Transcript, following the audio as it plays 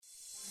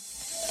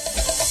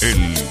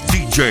El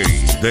DJ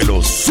de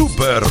los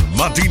super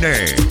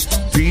matines,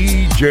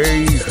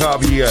 DJ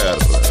Javier.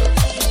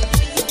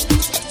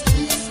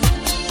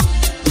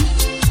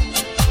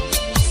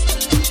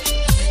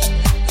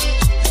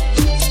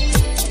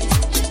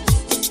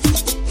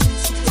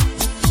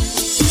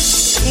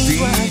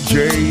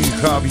 DJ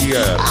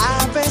Javier.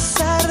 A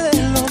pesar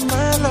de lo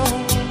malo,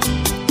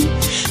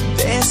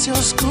 de ese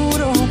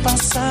oscuro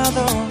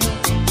pasado,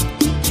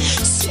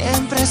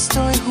 siempre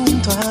estoy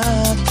junto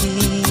a ti.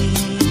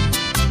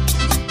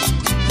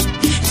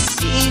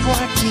 Sigo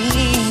aquí,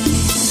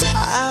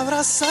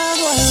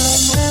 abrazado a lo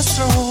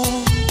nuestro,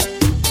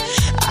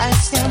 a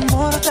ese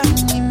amor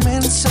tan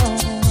inmenso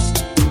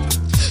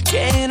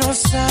que no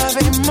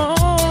sabe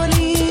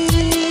morir.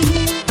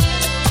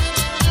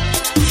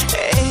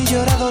 He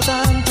llorado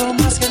tanto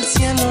más que el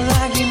cielo,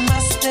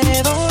 lágrimas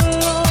de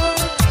dolor.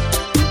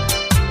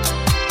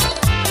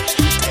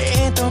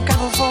 He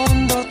tocado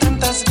fondo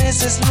tantas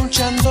veces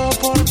luchando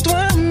por tu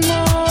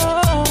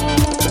amor.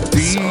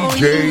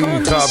 DJ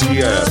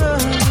Javier,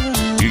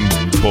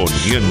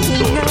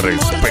 imponiendo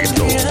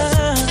respeto.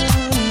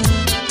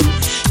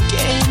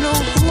 Que no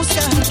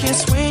juzga, que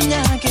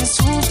sueña, que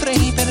sufre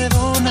y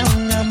perdona,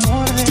 un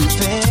amor de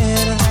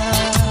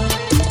verdad.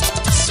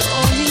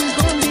 Soy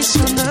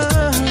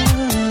incondicional,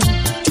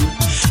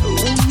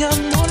 un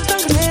amor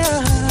tan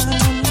real,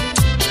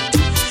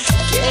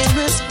 que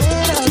no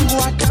espera algo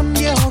a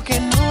cambio, que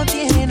no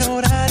tiene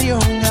horario,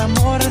 un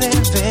amor de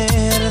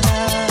verdad.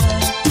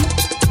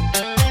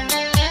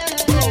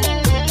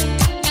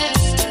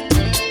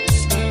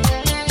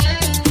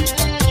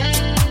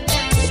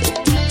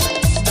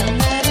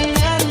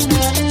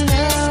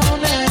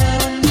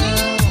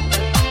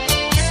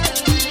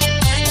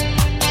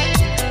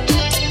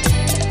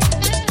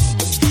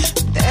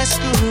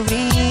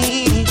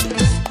 Descubrí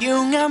que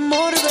un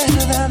amor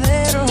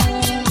verdadero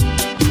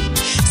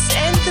se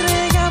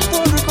entrega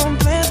por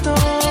completo,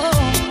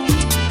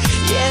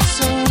 y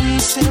eso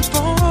hice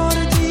por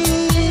ti.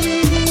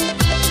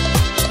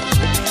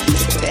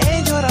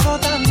 He llorado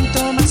tanto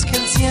más que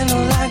el cielo,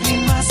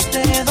 lágrimas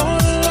de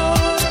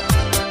dolor.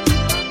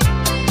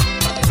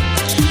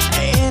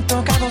 He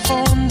tocado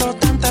fondo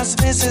tantas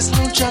veces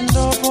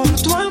luchando por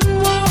tu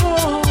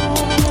amor.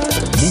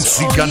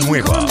 Música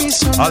nueva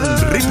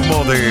al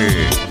ritmo de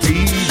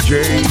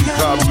DJ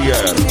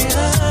Javier.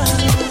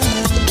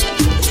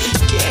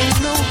 Que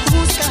no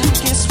juzga,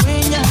 que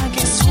sueña,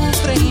 que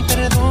sufre y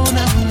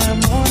perdona, un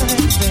amor de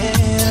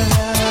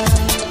verdad.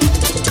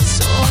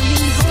 Soy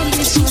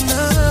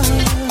incondicional,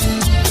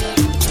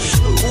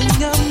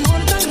 un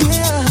amor tan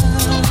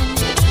real,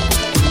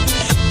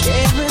 que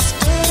no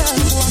espera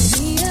algo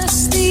así. Es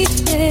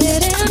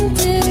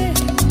diferente,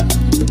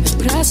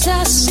 me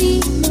abrazas y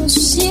no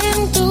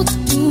siento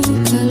tu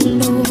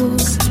calor.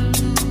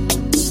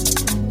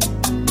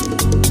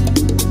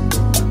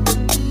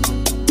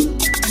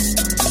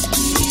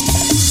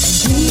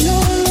 Miro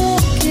lo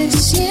que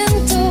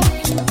siento,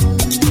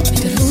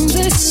 me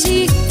rompes y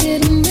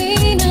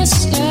terminas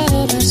la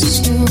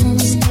oración.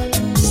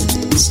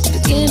 Siempre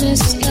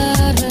tienes la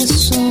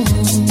razón.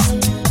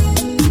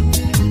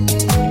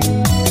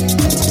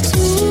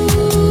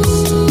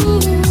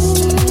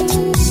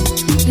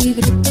 Mi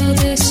grito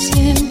de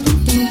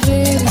siempre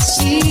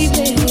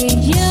imprevisible,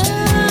 ya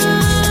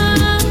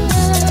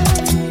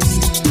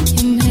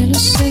me lo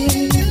sé.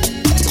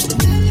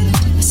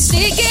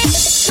 Así que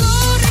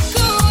corre,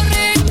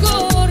 corre,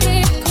 corre,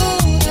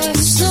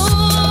 corazón.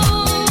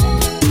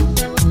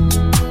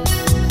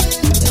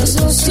 Los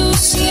dos tú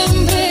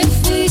siempre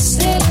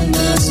fuiste el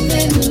más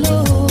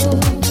veloz.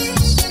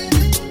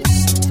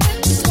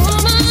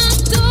 Toma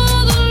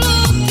todo lo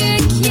que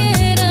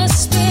quieras,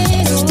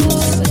 pero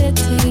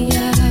vete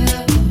ya.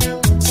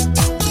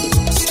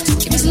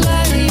 Que mis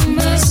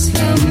lágrimas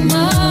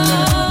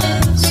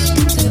jamás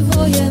te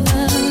voy a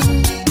dar.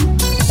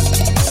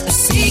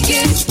 Así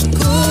que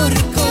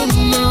corre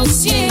como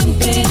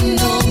siempre,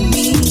 no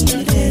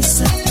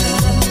mires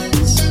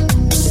atrás.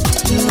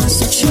 Lo has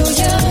hecho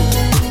ya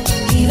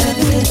y la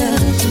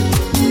verdad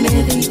me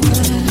da igual.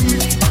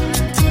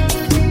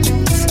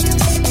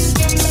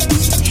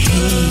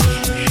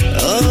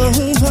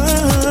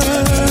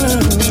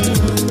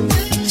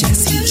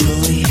 Jazzy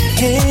Joy,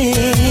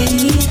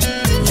 hey,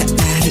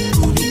 la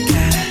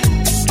República.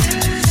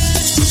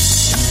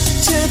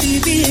 Ya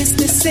viví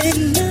esta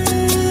escena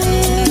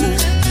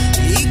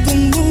y con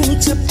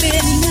mucha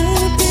pena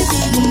te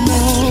digo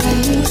no,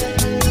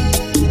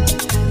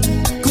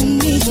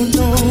 conmigo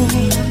no.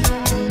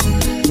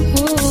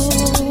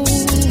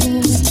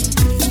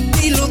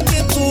 Di lo que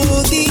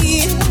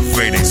podía.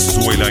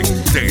 Venezuela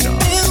entera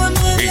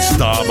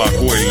está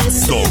bajo el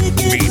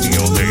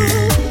dominio de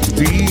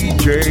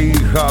DJ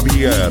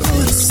Javier.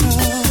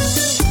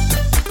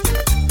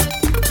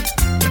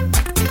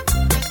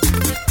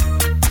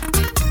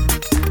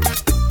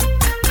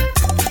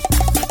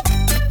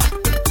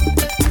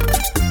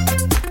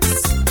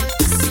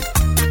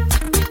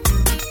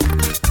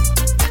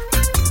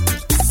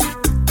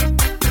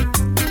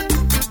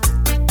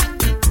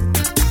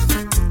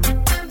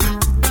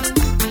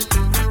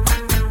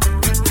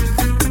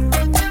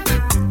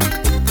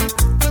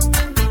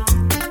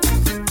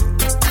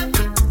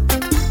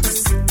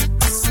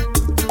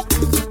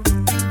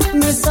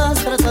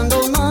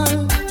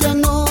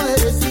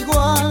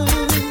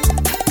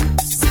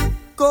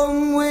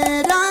 como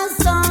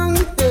eras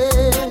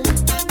antes.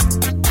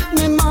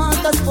 Me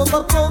matas poco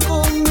a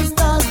poco, me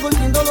estás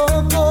volviendo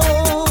loco.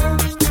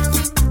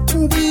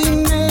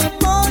 Dime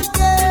por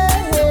qué,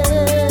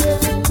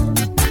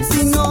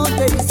 si no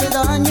te hice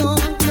daño,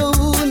 lo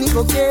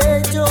único que he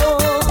hecho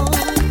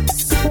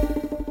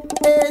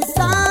es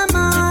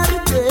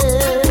amarte.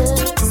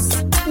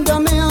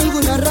 Dame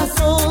alguna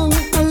razón,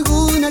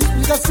 alguna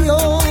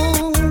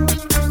explicación.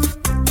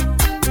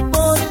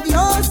 Por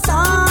Dios,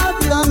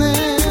 háblame.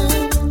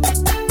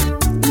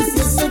 Y si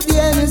es que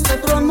tienes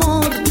otro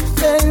amor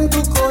en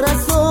tu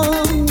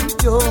corazón,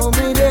 yo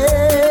me iré.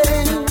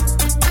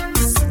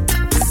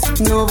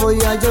 No voy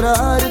a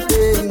llorarte,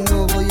 no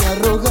voy a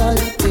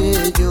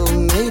rogarte, yo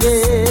me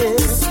iré.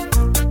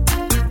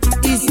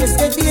 Y si es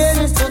que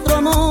tienes otro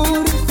amor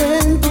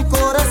en tu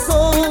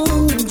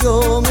corazón,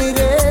 yo me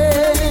iré.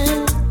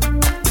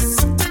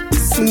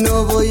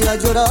 No voy a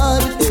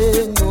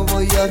llorarte, no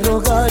voy a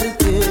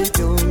rogarte,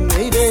 yo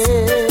me iré.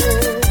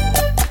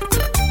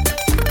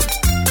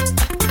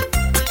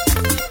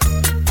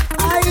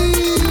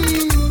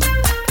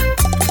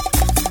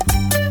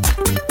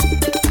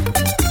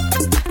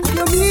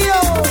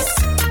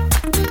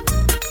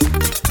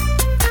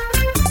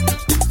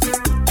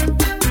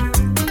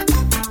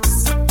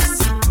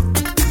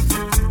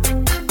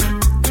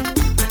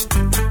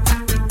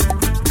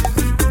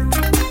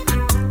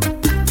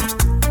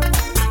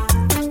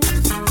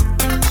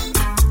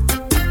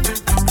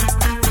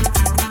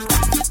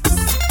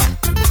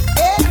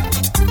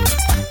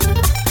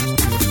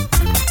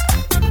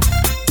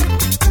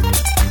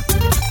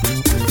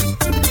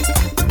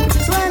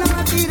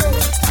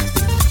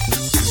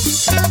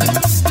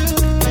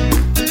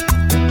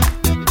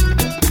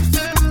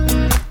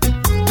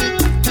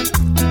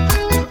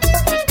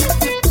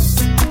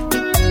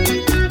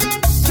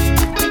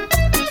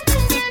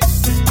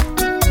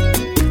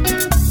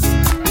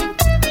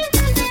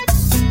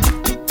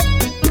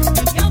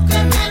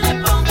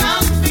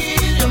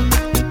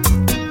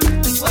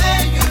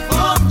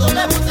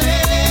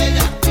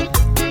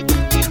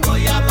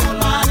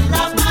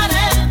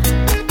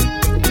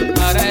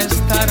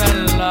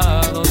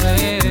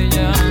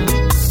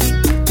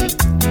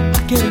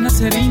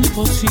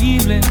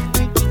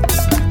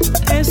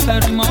 Esta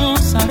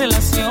hermosa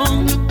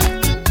relación,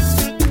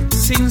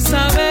 sin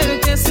saber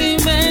que es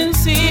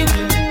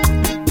invencible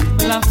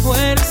la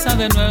fuerza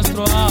de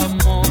nuestro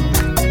amor.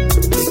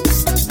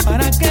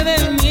 Para que de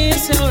mí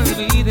se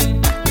olvide,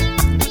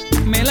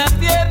 me la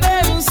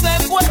tienen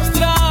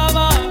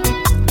secuestrada.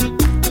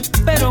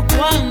 Pero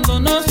cuando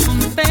nos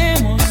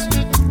juntemos,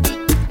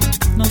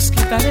 nos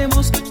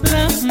quitaremos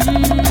las...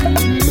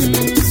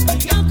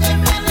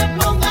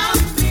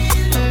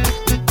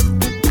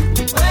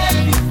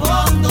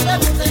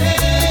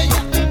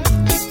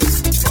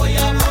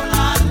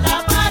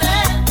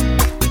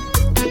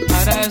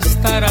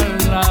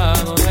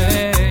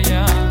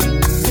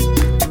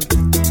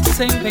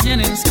 Se empeñan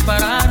en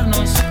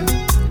separarnos,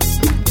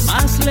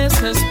 más les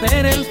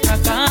espera el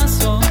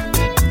fracaso,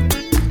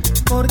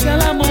 porque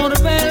al amor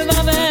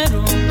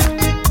verdadero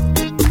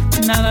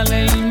nada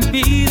le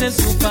impide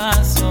su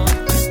paso.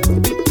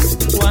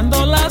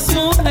 Cuando las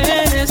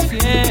mujeres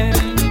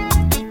quieren,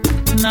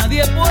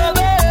 nadie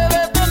puede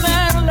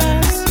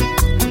detenerlas,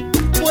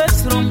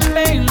 pues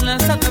rompen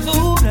las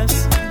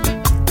ataduras,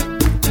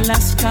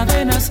 las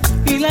cadenas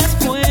y las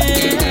cuerdas.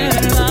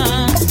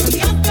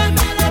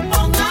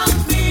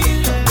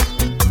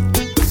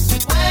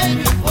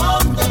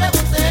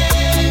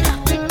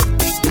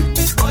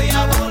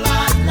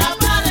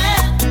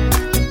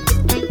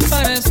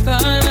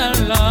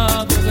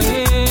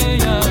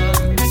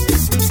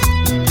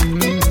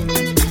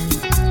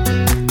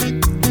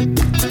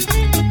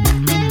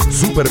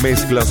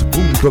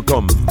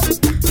 Supermezclas.com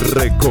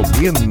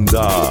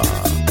recomienda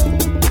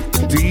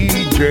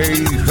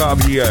DJ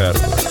Javier.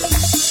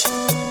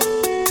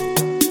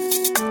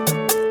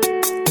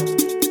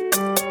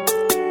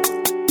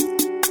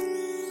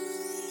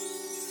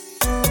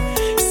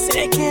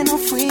 Sé que no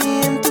fui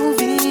en tu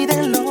vida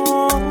el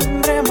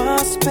hombre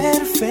más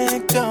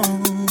perfecto,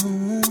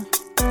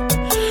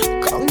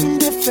 con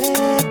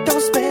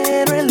defectos,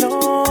 pero el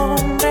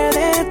hombre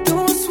de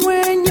tus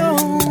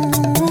sueños.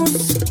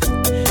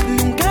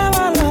 Nunca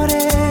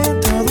valoré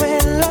todo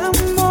el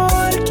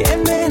amor que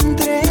me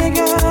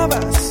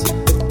entregabas,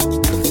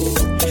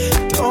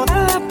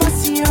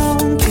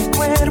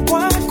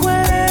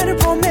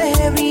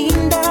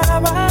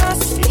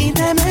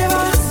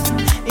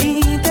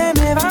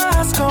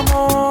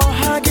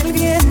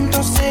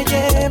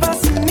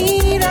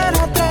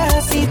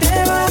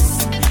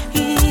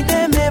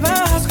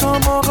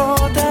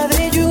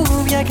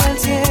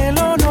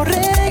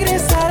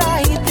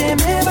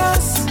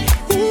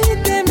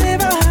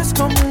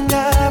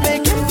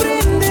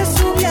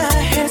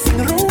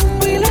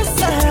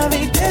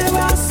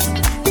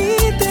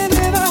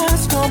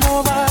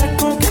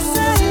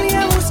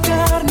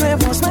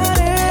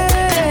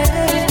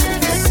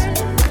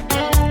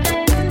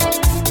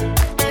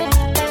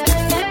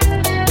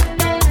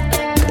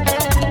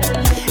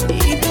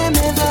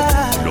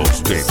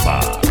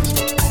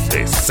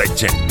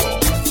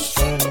 Deséchenlos.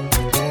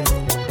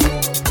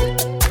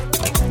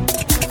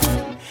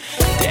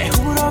 Te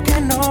juro que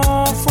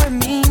no fue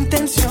mi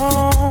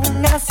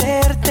intención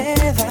hacerte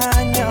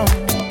daño.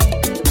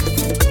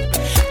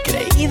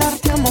 Creí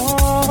darte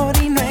amor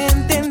y no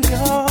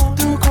entendió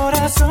tu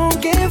corazón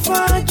que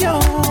falló.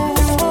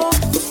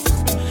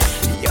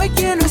 Y hoy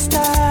que no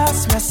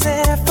estás me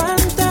hace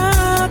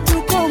falta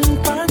tu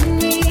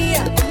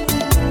compañía.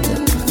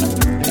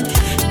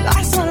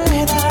 La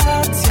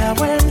soledad se ha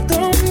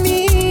vuelto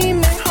mi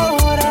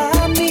mejor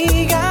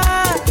amiga.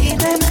 Y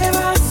te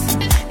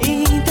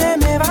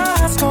me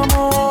vas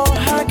como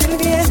hoja que el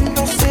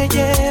viento se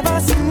lleva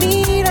sin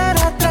mirar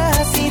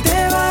atrás.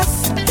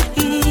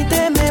 Y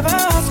te me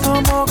vas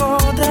como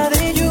gota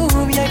de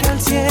lluvia que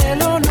al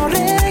cielo no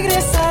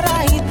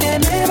regresará. Y te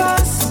me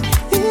vas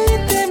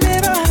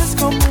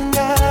como un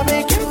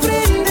ave que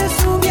emprende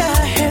su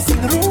viaje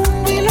sin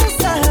rumbo y lo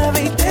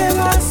sabe.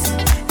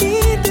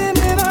 Y te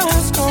me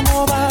vas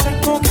como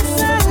barco que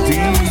sale.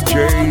 DJ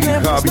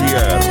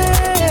Javier,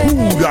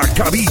 pura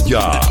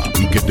cabilla.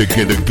 Y que te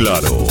quede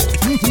claro.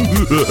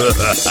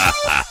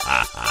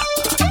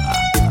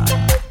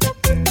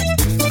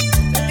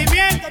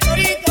 Sentimiento,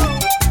 Torito.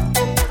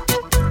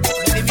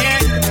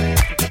 Sentimiento.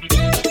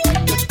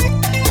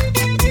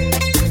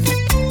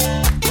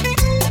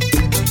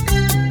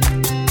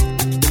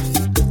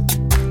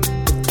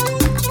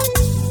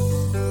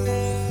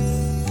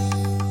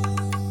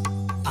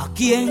 ¿A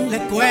quién le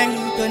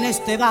cuento en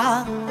este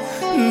bar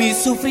mis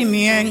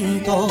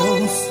sufrimientos?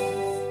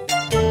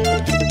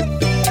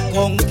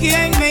 ¿Con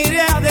quién me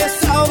iré a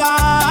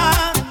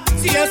desahogar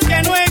si es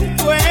que no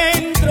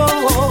encuentro?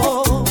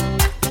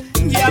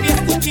 Ya había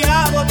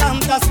escuchado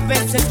tantas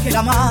veces que el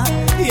amar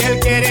y el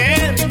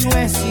querer no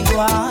es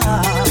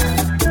igual.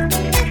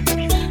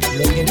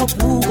 Lo que no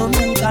pudo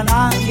nunca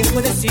nadie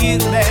fue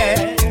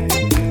decirme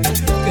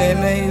que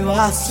me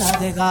ibas a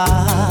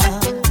dejar.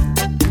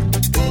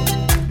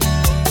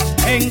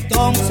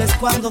 Entonces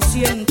cuando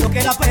siento que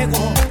el apego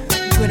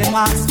duele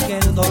más que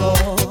el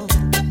dolor,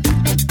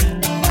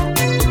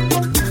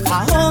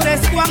 ahora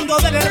es cuando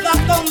de verdad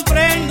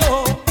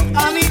comprendo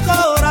a mi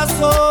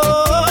corazón.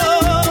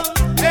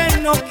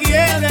 Él no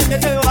quiere que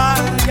te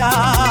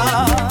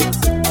vayas,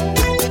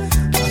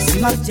 así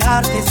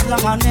marcharte es la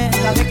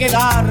manera de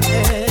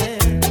quedarte.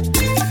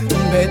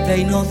 Vete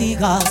y no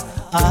digas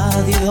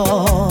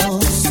adiós.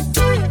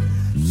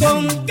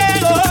 ¿Con qué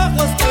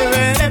ojos te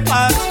veré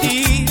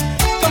partir?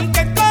 ¿Con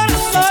qué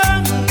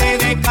corazón te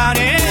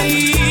dejaré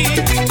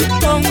ir?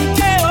 ¿Con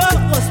qué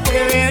ojos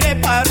te veré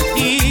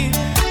partir?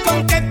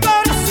 ¿Con qué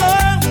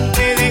corazón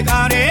te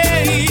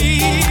dejaré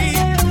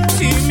ir?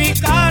 Si mi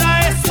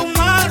cara es un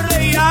mar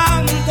de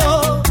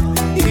llanto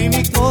y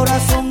mi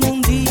corazón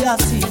un día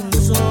sin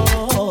sol.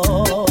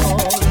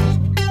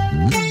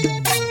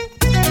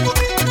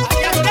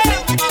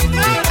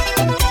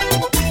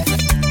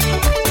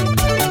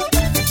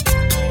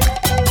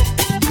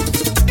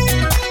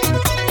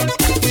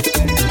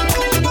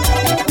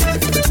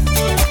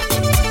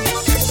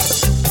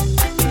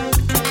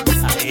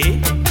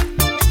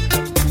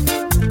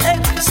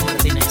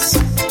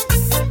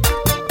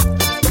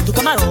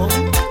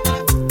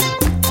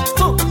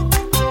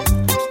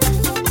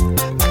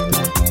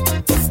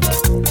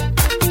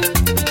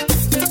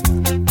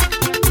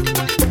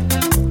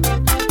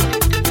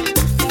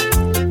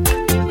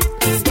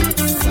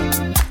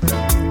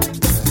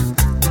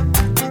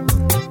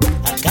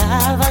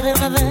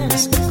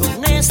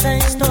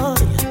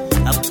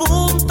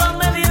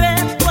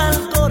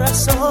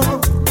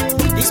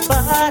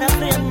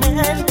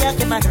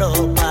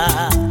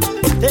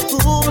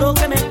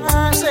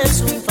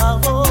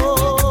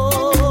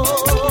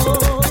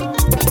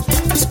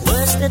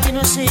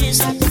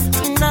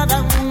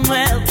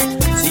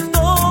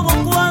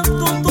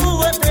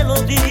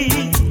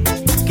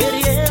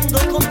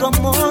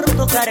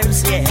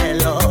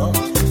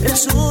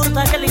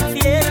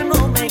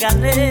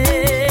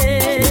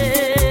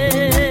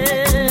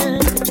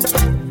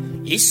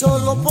 Y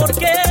solo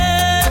porque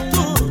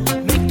tú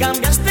me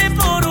cambiaste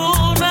por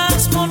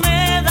unas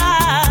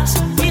monedas,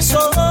 y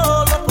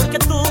solo porque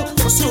tú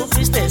no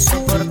sufriste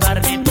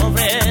soportar mi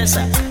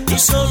pobreza, y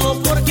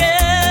solo porque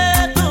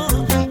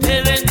tú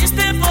te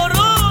vendiste por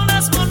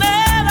unas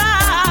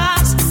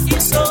monedas, y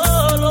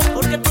solo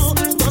porque tú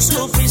no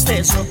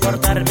sufriste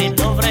soportar mi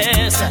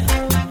pobreza.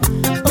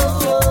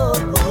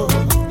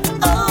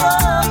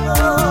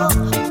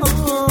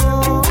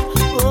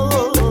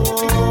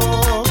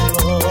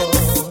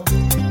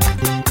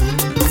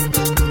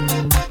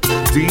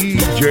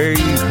 DJ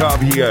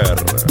Javier.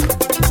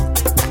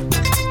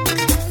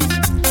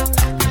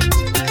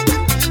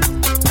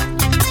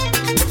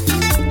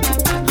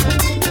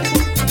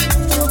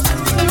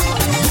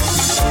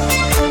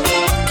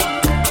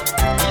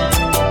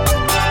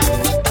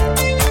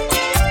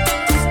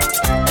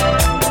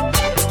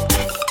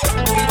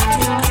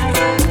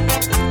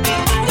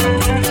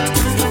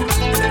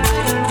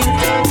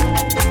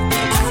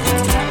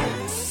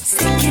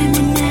 Sé que me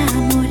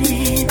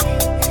enamoré,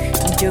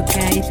 yo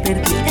caí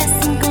perdida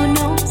sin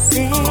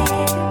conocer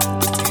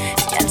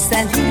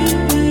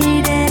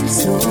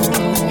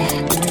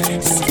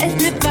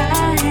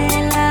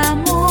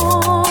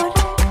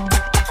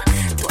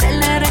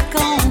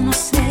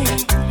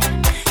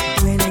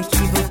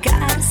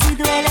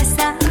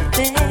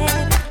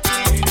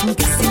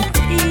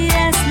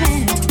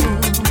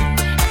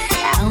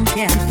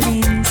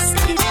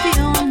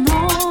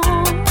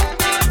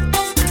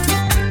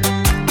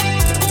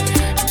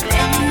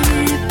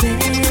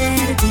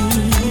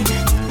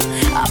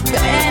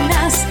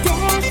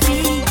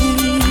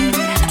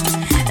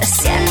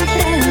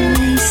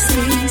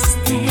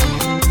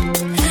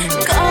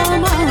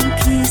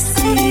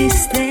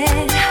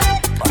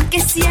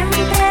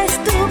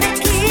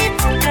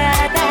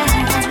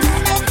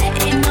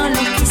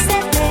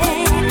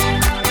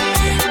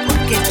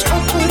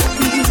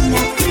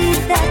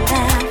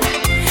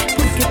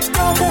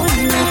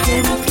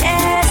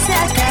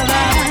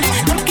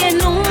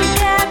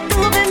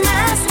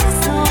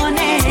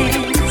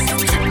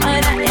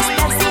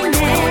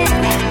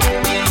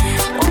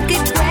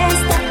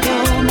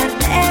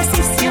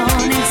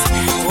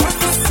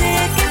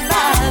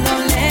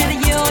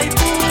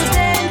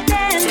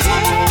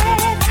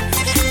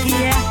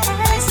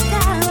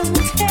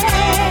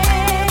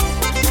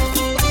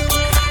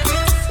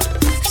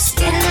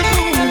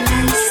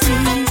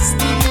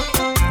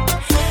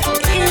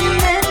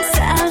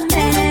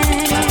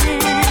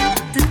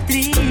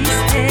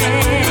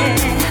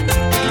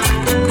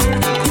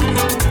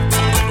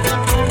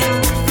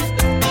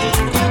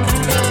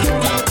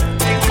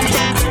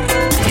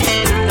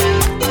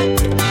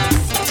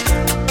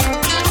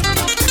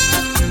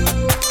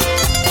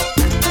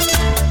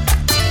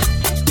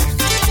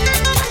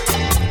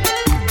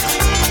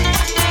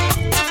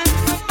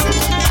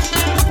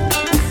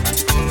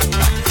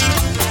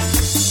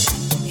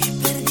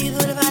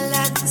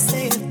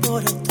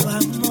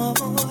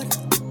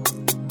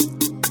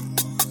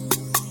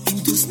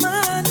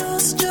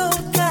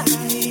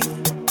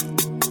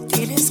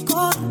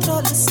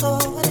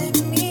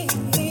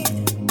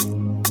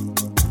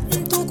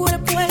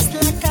cuerpo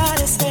es la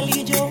cárcel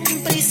y yo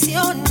un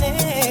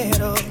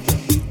prisionero.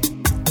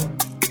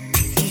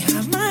 Y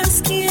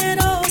jamás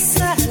quiero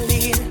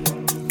salir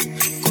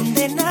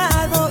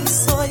condenado y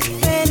soy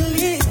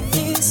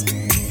feliz.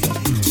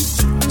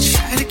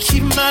 Try to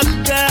keep my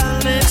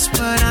balance,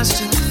 but I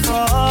still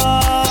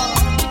fall.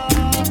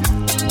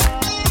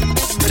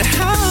 But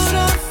how'd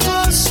I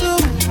fall so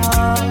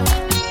hard?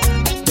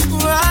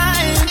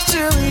 Right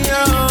until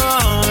your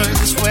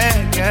arms wet,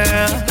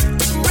 girl.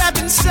 Wrap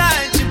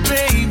inside you,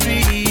 baby,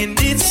 and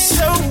it's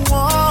so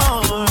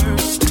warm.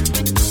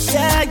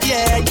 Yeah,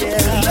 yeah,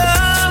 yeah.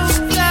 Love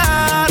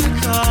without a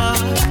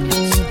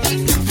cause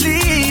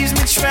leaves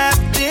me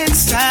trapped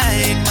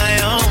inside my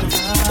own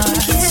heart.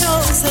 Quiero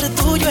ser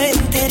tuyo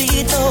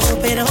enterito,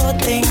 pero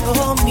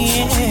tengo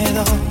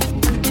miedo.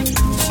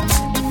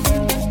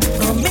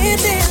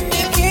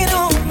 Prométeme que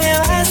no me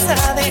vas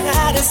a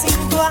dejar sin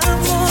tu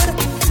amor.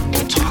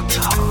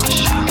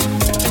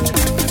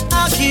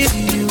 I'll give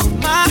you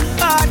my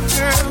heart,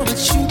 girl, but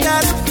you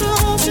gotta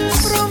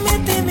promise.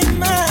 Prométeme,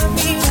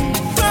 mami.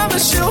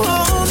 Promise you'll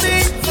hold me,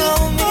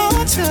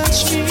 touch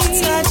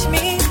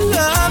me,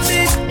 love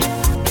me,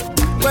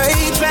 way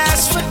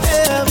past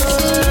forever.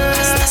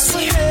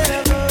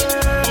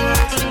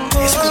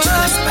 Escucha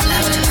las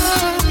palabras.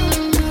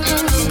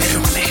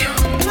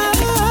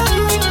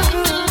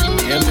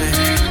 Yeah, man.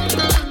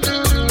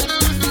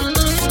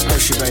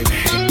 Hershey, baby.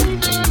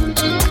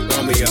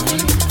 Romeo.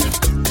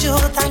 Yo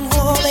tan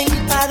joven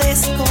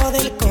padezco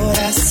del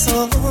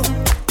corazón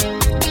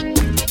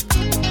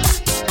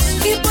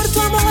y por tu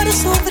amor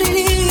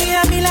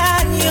sufriría 1000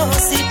 años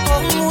y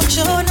con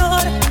mucho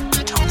honor.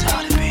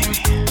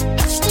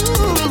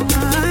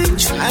 I'm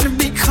trying to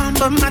be calm,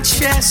 but my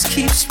chest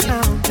keeps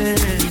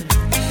pounding.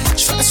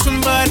 Trust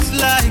but it's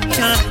like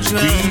I'm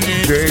drowning.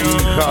 DJ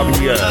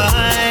Javier,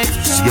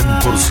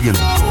 100%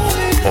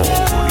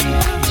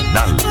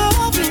 original.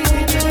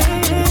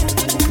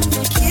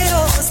 Quiero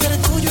ser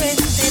tuyo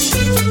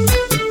enterito.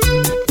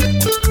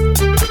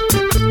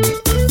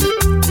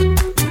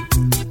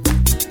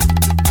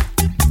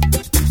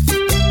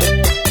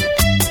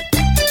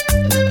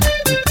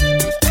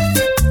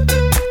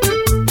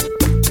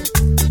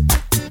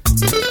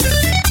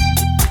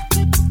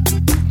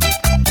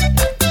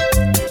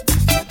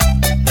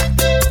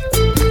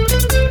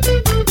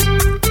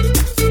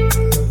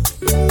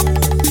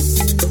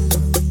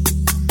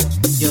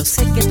 Yo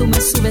sé que tú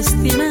me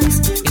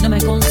subestimas y no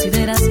me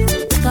consideras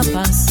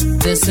capaz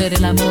de ser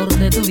el amor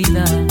de tu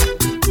vida.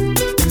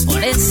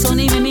 Por eso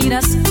ni me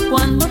miras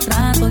cuando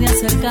trato de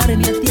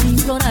acercarme a ti e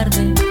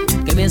implorarte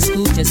que me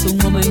escuches un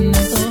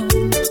momento.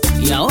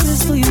 Y ahora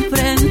estoy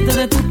enfrente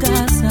de tu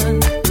casa,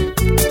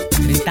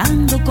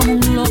 gritando como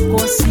un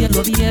loco a cielo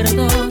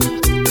abierto.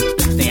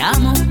 Te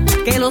amo,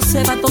 que lo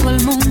sepa todo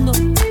el mundo,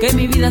 que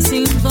mi vida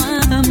sin tu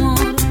amor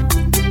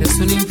es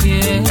un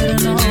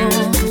infierno.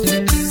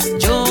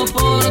 Yo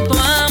por tu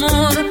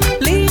amor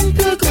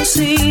limpio y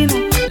cocino,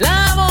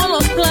 lavo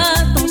los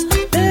platos,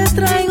 te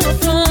traigo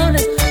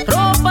flores,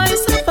 ropa y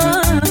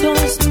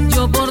zapatos.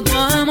 Yo por tu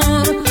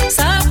amor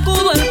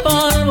sacudo el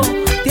polvo,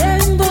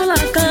 tiendo la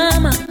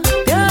cama,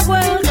 te hago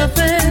el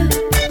café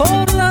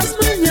por las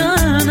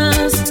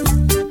mañanas.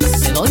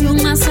 Te doy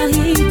un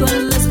masajito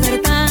al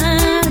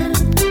despertar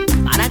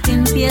para que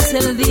empiece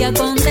el día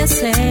con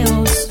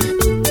deseos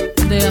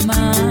de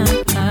amar.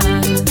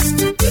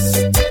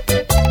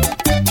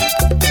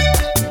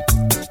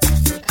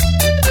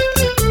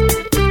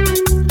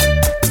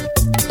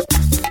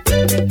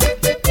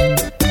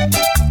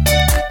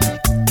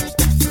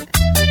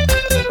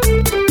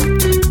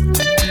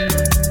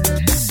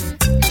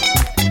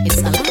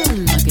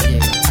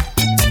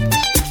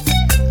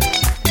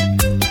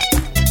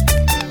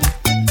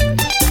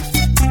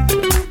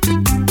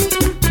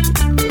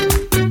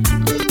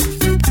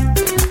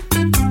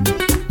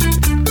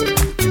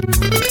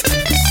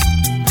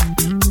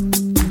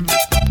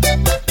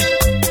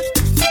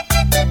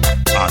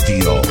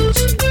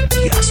 Adiós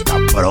y hasta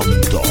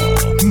pronto.